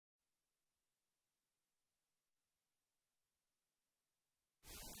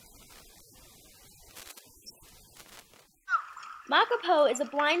Makapo is a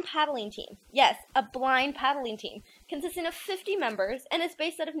blind paddling team. Yes, a blind paddling team, consisting of 50 members and is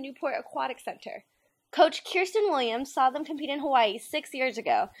based out of Newport Aquatic Center. Coach Kirsten Williams saw them compete in Hawaii 6 years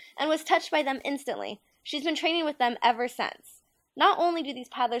ago and was touched by them instantly. She's been training with them ever since. Not only do these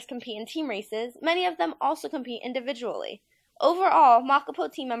paddlers compete in team races, many of them also compete individually. Overall,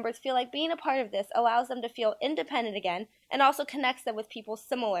 Makapo team members feel like being a part of this allows them to feel independent again and also connects them with people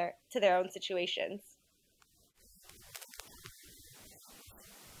similar to their own situations.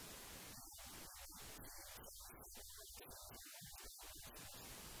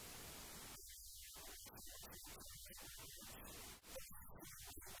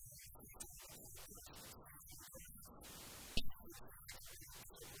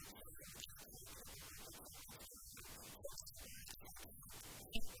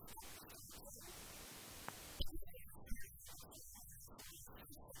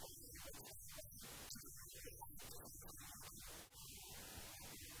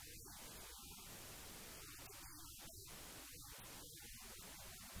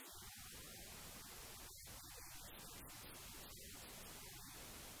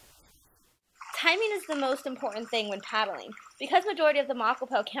 Timing is the most important thing when paddling. Because majority of the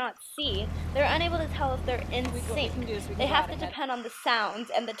Makapo cannot see, they're unable to tell if they're in sync. They have to depend on the sounds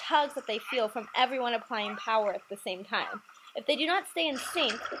and the tugs that they feel from everyone applying power at the same time. If they do not stay in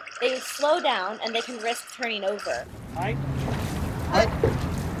sync, they slow down and they can risk turning over. Right. Right.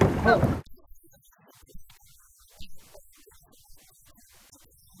 Oh.